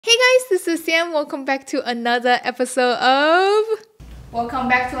Hey guys, this is Sam. Welcome back to another episode of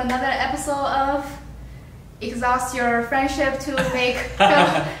Exhaust Your Friendship to Make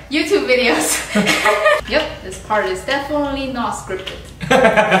YouTube videos. Yep, this part is definitely not scripted.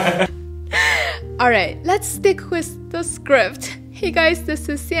 Alright, let's stick with the script. Hey guys, this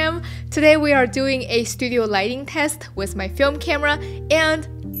is Sam. Today we are doing a studio lighting test with my film camera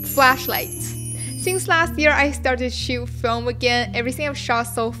and flashlights. Since last year, I started to shoot film again. Everything I've shot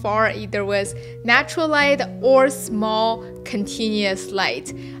so far either was natural light or small continuous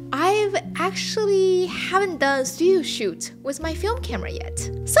light. I've actually haven't done a studio shoot with my film camera yet.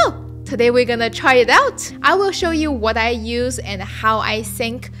 So today we're gonna try it out. I will show you what I use and how I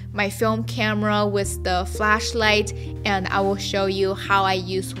sync my film camera with the flashlight, and I will show you how I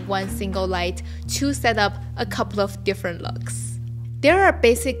use one single light to set up a couple of different looks. There are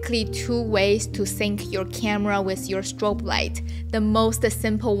basically two ways to sync your camera with your strobe light. The most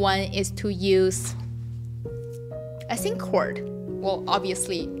simple one is to use a sync cord. Well,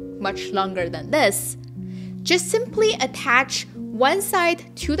 obviously much longer than this. Just simply attach one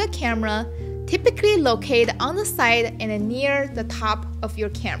side to the camera, typically located on the side and near the top of your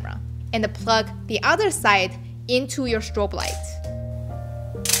camera, and plug the other side into your strobe light.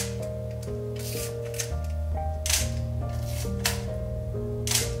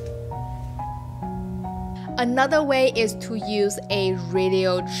 Another way is to use a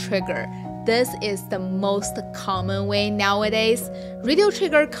radio trigger. This is the most common way nowadays. Radio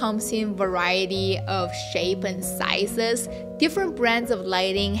trigger comes in variety of shape and sizes. Different brands of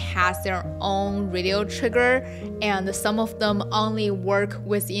lighting has their own radio trigger, and some of them only work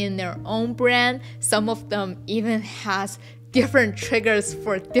within their own brand. Some of them even has different triggers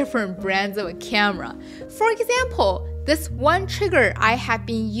for different brands of a camera. For example, this one trigger I have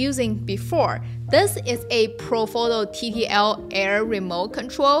been using before. This is a ProPhoto TTL Air remote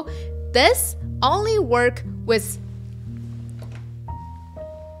control. This only works with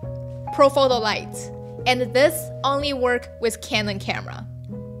ProPhoto lights, and this only works with Canon camera.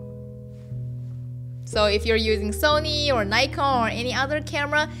 So if you're using Sony or Nikon or any other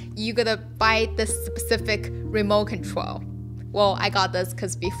camera, you gotta buy this specific remote control. Well, I got this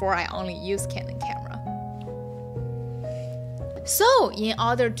because before I only used Canon camera. So in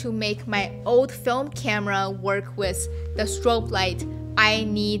order to make my old film camera work with the strobe light, I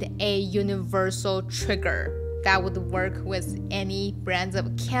need a universal trigger that would work with any brands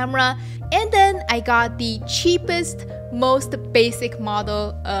of camera. And then I got the cheapest, most basic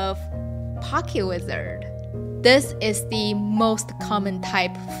model of Pocket Wizard. This is the most common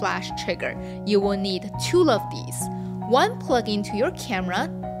type flash trigger. You will need two of these. One plug into your camera,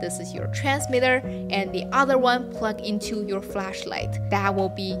 this is your transmitter, and the other one plug into your flashlight. That will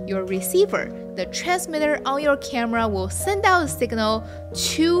be your receiver. The transmitter on your camera will send out a signal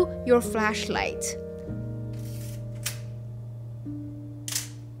to your flashlight.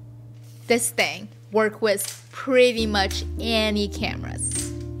 This thing works with pretty much any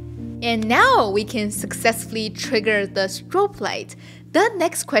cameras. And now we can successfully trigger the strobe light. The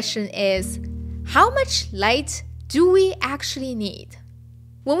next question is, how much light do we actually need?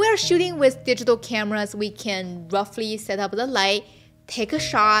 When we are shooting with digital cameras, we can roughly set up the light, take a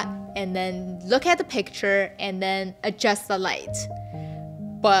shot, and then look at the picture, and then adjust the light.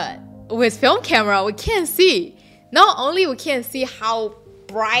 But with film camera, we can't see. Not only we can't see how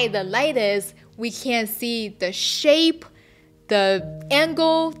bright the light is, we can't see the shape, the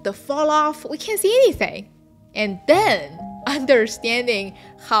angle, the fall off. We can't see anything. And then understanding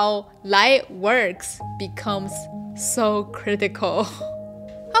how light works becomes so critical.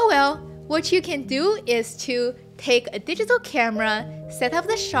 Oh well, what you can do is to take a digital camera, set up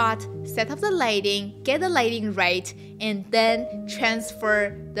the shot, set up the lighting, get the lighting right, and then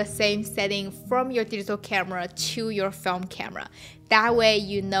transfer the same setting from your digital camera to your film camera. That way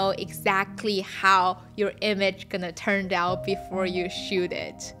you know exactly how your image gonna turn out before you shoot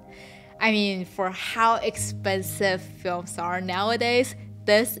it. I mean, for how expensive films are nowadays,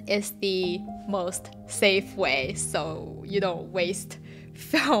 this is the most safe way so you don't waste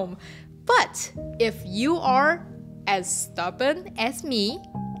film. But if you are as stubborn as me,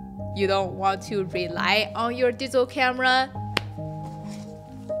 you don't want to rely on your digital camera,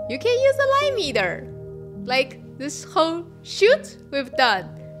 you can use a light meter. Like this whole shoot we've done,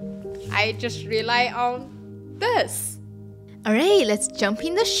 I just rely on this. Alright, let's jump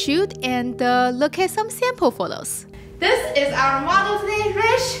in the shoot and look at some sample photos. This is our model today,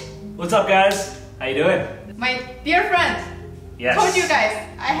 Rich. What's up, guys? How you doing? My dear friend. Yes. Told you guys,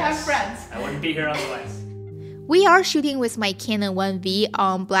 I have friends. I wouldn't be here otherwise. We are shooting with my Canon 1V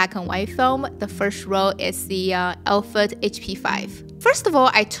on black and white film. The first roll is the Ilford HP5. First of all,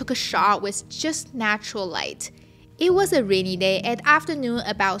 I took a shot with just natural light. It was a rainy day at afternoon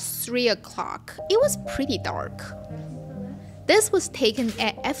about 3 o'clock. It was pretty dark. This was taken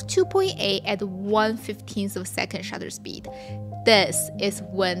at f2.8 at 1/15th of a second shutter speed. This is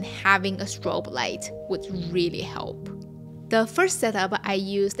when having a strobe light would really help. The first setup, I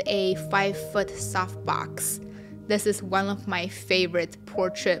used a 5-foot softbox. This is one of my favorite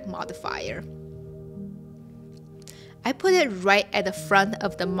portrait modifier. I put it right at the front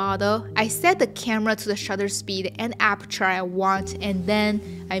of the model. I set the camera to the shutter speed and aperture I want, and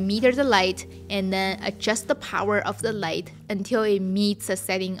then I meter the light and then adjust the power of the light until it meets the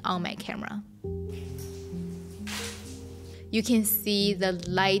setting on my camera. You can see the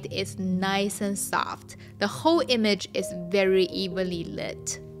light is nice and soft. The whole image is very evenly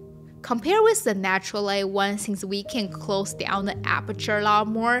lit. Compared with the natural light one, since we can close down the aperture a lot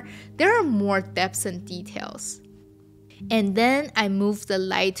more, there are more depths and details. And then I moved the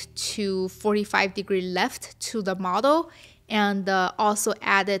light to 45-degree left to the model and also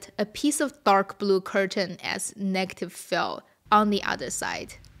added a piece of dark blue curtain as negative fill on the other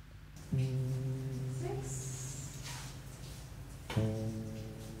side.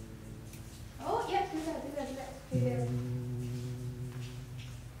 Oh, yeah, do that.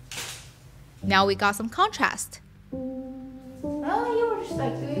 Now we got some contrast. Oh, you were just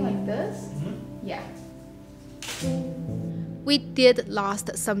like doing like this? Mm-hmm. Yeah. We did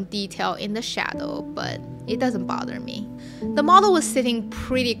lost some detail in the shadow, but it doesn't bother me. The model was sitting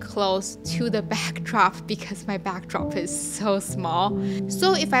pretty close to the backdrop because my backdrop is so small.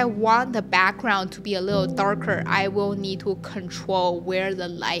 So if I want the background to be a little darker, I will need to control where the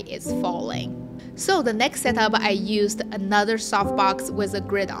light is falling. So the next setup, I used another softbox with a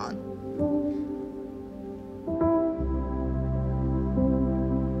grid on.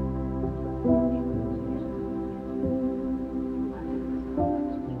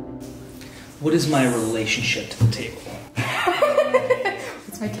 What is my relationship to the table?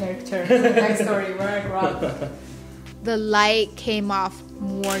 What's my character? Backstory, where I grew up. The light came off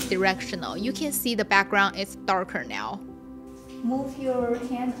more directional. You can see the background is darker now. Move your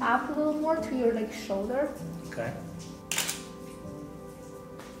hand up a little more to your shoulder. Okay.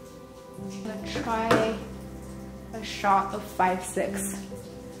 I'm gonna try a shot of 5/6.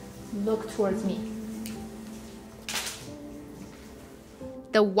 Look towards me.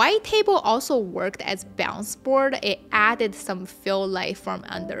 The white table also worked as bounce board. It added some fill light from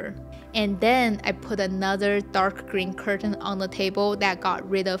under. And then I put another dark green curtain on the table that got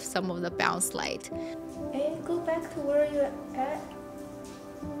rid of some of the bounce light. And go back to where you're at.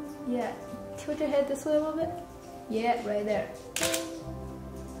 Yeah, tilt your head this way a little bit. Yeah, right there.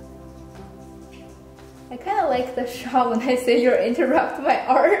 I kind of like the shot when I say you're interrupt my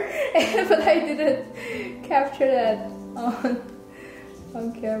art, but I didn't capture that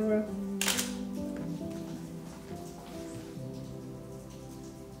on camera.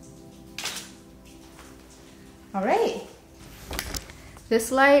 All right. This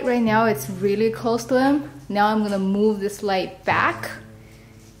light right now, it's really close to him. Now I'm gonna move this light back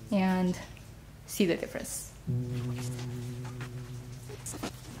and see the difference.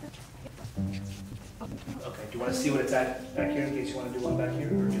 Okay, do you want to see what it's at back here in case you want to do one back here,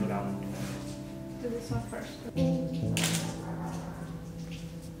 or do it out? Do this one first.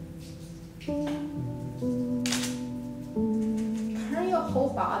 Turn your whole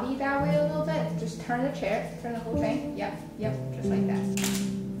body that way a little bit. Just turn the chair, turn the whole thing. Yep, just like that.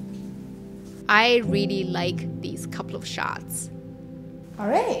 I really like these couple of shots. All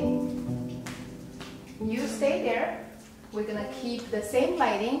right. You stay there. We're gonna keep the same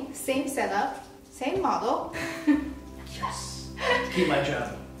lighting, same setup, same model. Yes. Keep my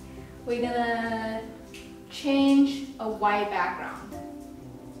job. We're gonna change a white background.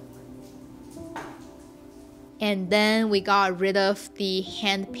 And then we got rid of the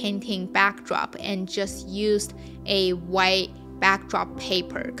hand painting backdrop and just used a white backdrop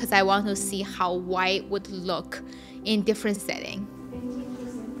paper because I want to see how white would look in different settings.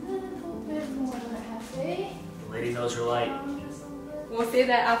 The lady knows her light. We'll say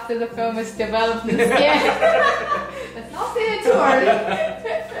that after the film is developed in the skin. Let's not say it too early.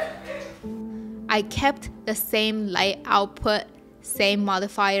 I kept the same light output, same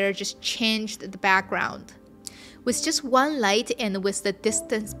modifier, just changed the background. With just one light and with the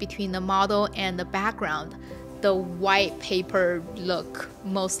distance between the model and the background, the white paper look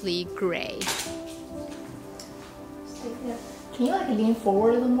mostly gray. Can you lean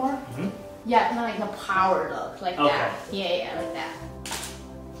forward a little more? Mm-hmm. Yeah, not like the power look, like that. Yeah, like that.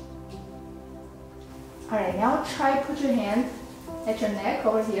 Alright, now try put your hand at your neck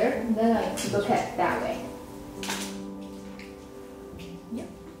over here, and then look at that way. Yep.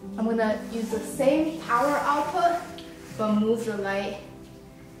 I'm gonna use the same power output, but move the light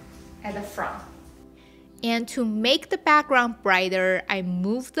at the front. And to make the background brighter, I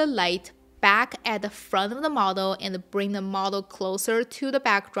move the light back at the front of the model and bring the model closer to the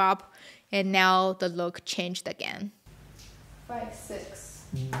backdrop, and now the look changed again. 5, 6.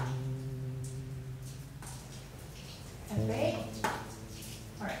 Okay.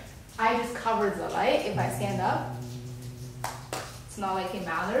 Alright. I just covered the light if I stand up. It's not like it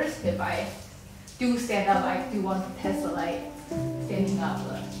matters. If I do stand up, I do want to test the light standing up.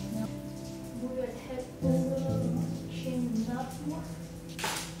 Move your head a little, chin up more.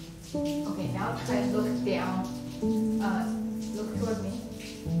 Okay, now try to look down. Look toward me.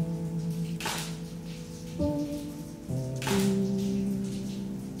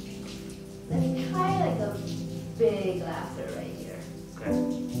 Let's try like a big laughter right here. Okay.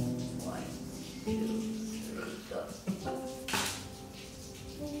 1, 2, 3, go.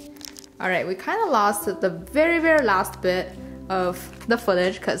 Alright, we kind of lost the very last bit of the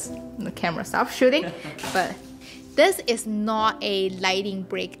footage because the camera stopped shooting, but this is not a lighting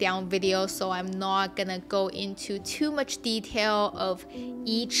breakdown video, so I'm not gonna go into too much detail of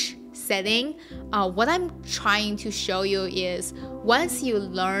each setting. What I'm trying to show you is once you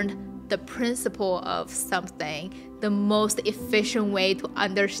learn the principle of something, the most efficient way to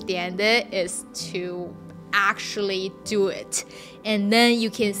understand it is to actually do it, and then you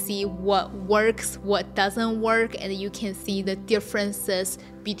can see what works, what doesn't work, and you can see the differences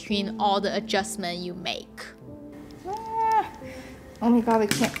between all the adjustments you make. Oh my god, I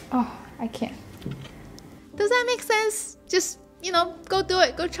can't. Oh, I can't. Does that make sense? Just, you know, go do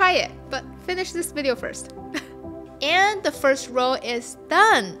it, go try it, but finish this video first. And the first row is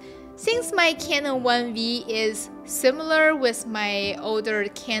done. Since my Canon 1V is similar with my older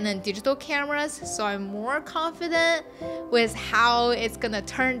Canon digital cameras, so I'm more confident with how it's gonna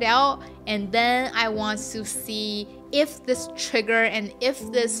turn out, and then I want to see if this trigger and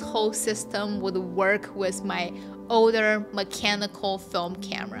if this whole system would work with my older mechanical film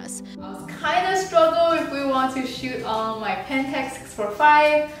cameras. I was kind of struggle if we want to shoot on my Pentax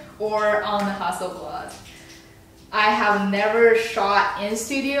 645 or on the Hasselblad. I have never shot in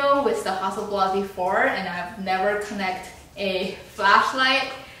studio with the Hasselblad before, and I've never connected a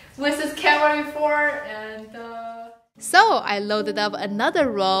flashlight with this camera before, and so I loaded up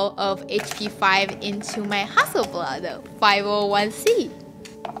another roll of HP5 into my Hasselblad 501C.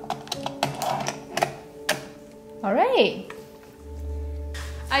 Alright.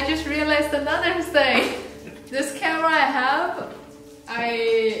 I just realized another thing. This camera I have,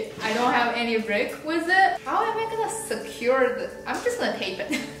 I don't have any brick with it. How am I gonna secure this? I'm just gonna tape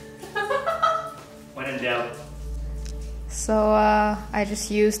it. When in doubt. So I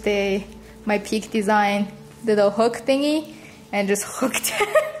just used my Peak Design little hook thingy and just hooked it.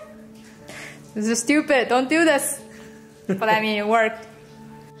 This is stupid, don't do this. But I mean, it worked.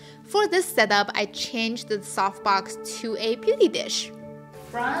 For this setup, I changed the softbox to a beauty dish.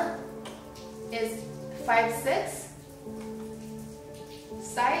 Front is 5.6.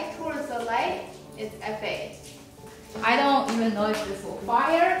 Side towards the light is FA. I don't even know if this will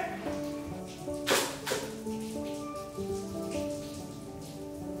fire.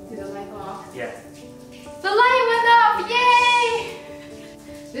 Did the light go off? Yeah. The light went up! Yay!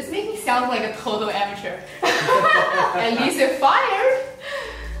 This makes me sound like a total amateur. At least it fired.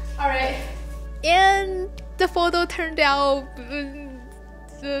 Alright. And the photo turned out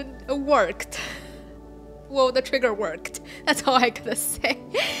worked. Well, the trigger worked. That's all I gotta say.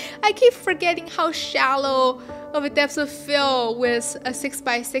 I keep forgetting how shallow of a depth of field with a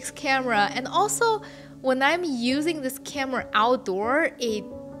 6x6 camera. And also, when I'm using this camera outdoor, it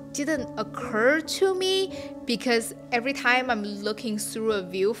didn't occur to me because every time I'm looking through a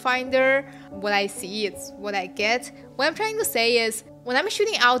viewfinder, what I see is what I get. What I'm trying to say is, when I'm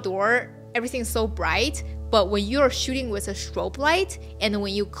shooting outdoor, everything's so bright, but when you're shooting with a strobe light and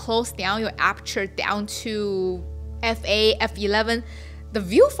when you close down your aperture down to FA, f11, the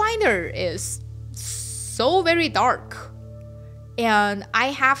viewfinder is so very dark. And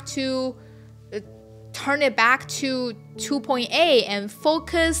I have to turn it back to 2.8 and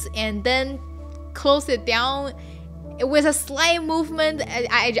focus and then close it down with a slight movement.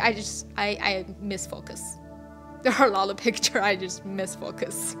 I miss focus. There are a lot of pictures I just miss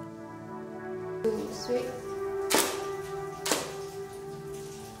focus. 2, 3.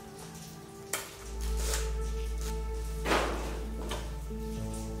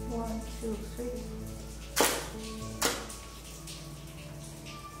 One, two, three.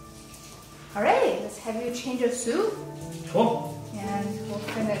 Alright, let's have you change your suit? Cool. And we'll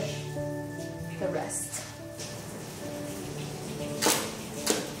finish the rest.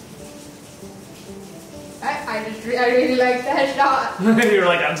 I really like that shot. You're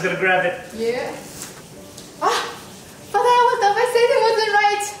like, I'm just gonna grab it. Yeah. Ah, but my setting wasn't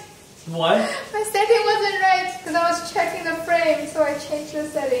right. What? My setting wasn't right because I was checking the frame, so I changed the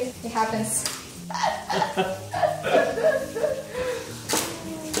setting. It happens.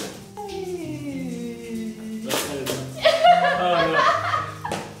 Oh no.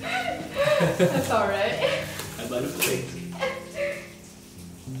 That's alright. I let it play.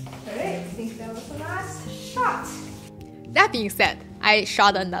 Alright, I think that was the last shot. That being said, I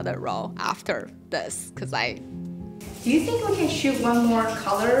shot another roll after this because Do you think we can shoot one more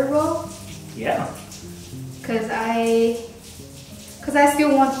color roll? Yeah. Because I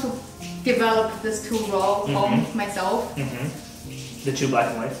still want to develop this two roll home myself. The two black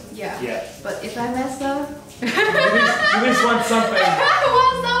and white? Yeah. Yeah. But if I mess up, you just want something. I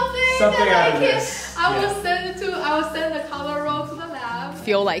want something out of this. I will send the color roll to the lab. I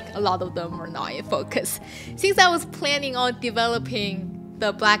feel like a lot of them are not in focus. Since I was planning on developing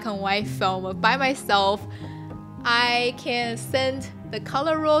the black and white film by myself, I can send the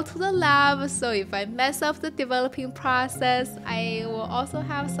color roll to the lab, so if I mess up the developing process, I will also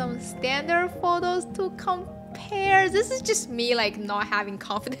have some standard photos to compare. This is just me like not having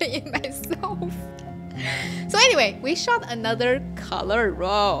confidence in myself. So anyway, we shot another color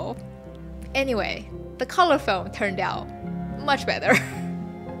roll. Anyway, the color film turned out much better.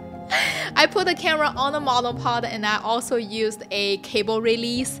 I put the camera on a monopod and I also used a cable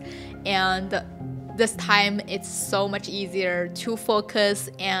release, and this time it's so much easier to focus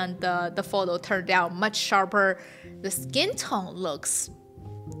and the photo turned out much sharper. The skin tone looks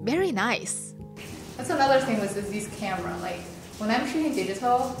very nice. That's another thing with this camera. Like when I'm shooting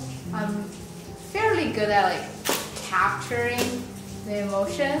digital, I'm fairly good at like capturing the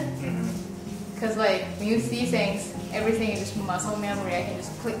emotion. Because like when you see things, everything is just muscle memory. I can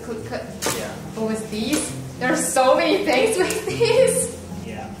just click. Yeah. But with these, there's so many things with these.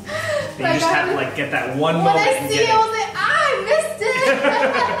 Yeah. You like just have to like get that one moment. When I see it, I was like, I missed it.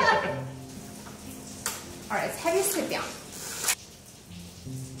 All right, let's have you sit down.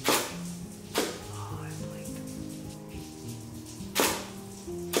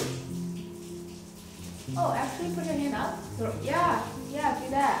 Oh, actually put your hand up. Yeah, do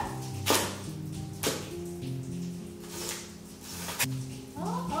that.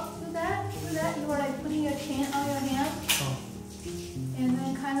 Oh, do that. You were like putting your chin on your hand. Oh. And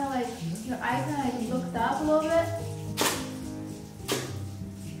then kind of like, your eye kind of like looked up a little bit.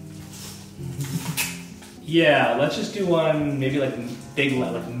 Yeah, let's just do one, maybe like big,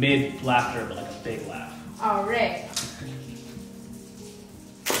 like mid laughter, but like a big laugh. All right.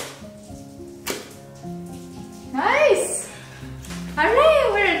 Nice. All right,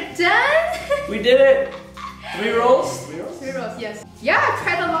 we're done. We did it. 3 rolls? 3 rolls? 3 rolls, yes. Yeah, I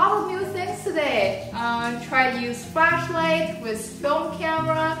tried a lot of new things today. Tried to use flashlight with film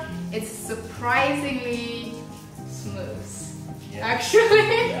camera. It's surprisingly smooth. Yeah.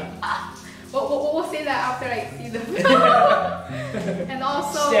 Actually. Yeah. We'll say that after I see the film. And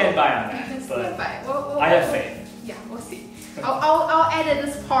also stand by on that. Stand by. I have faith. Yeah, we'll see. I'll edit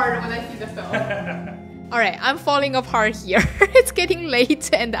this part when I see the film. Alright, I'm falling apart here. It's getting late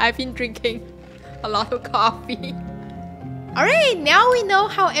and I've been drinking a lot of coffee. Alright, now we know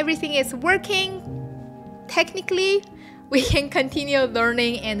how everything is working. Technically, we can continue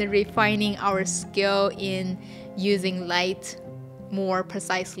learning and refining our skill in using light more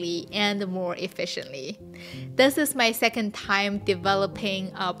precisely and more efficiently. This is my second time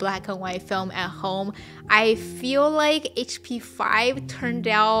developing a black and white film at home. I feel like HP5 turned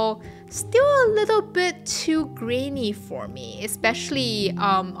out still a little bit too grainy for me, especially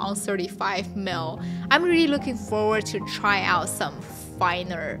on 35mm. I'm really looking forward to try out some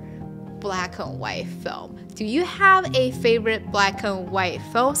finer black and white film. Do you have a favorite black and white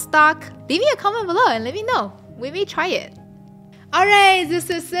film stock? Leave me a comment below and let me know. We may try it. Alright, this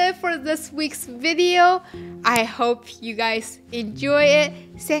is it for this week's video. I hope you guys enjoy it.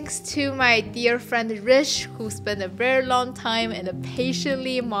 Thanks to my dear friend Rich, who spent a very long time and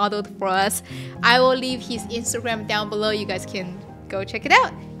patiently modeled for us. I will leave his Instagram down below. You guys can go check it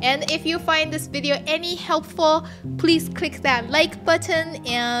out. And if you find this video any helpful, please click that like button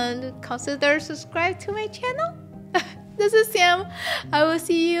and consider subscribe to my channel. This is Sam. I will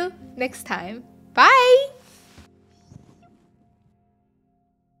see you next time. Bye!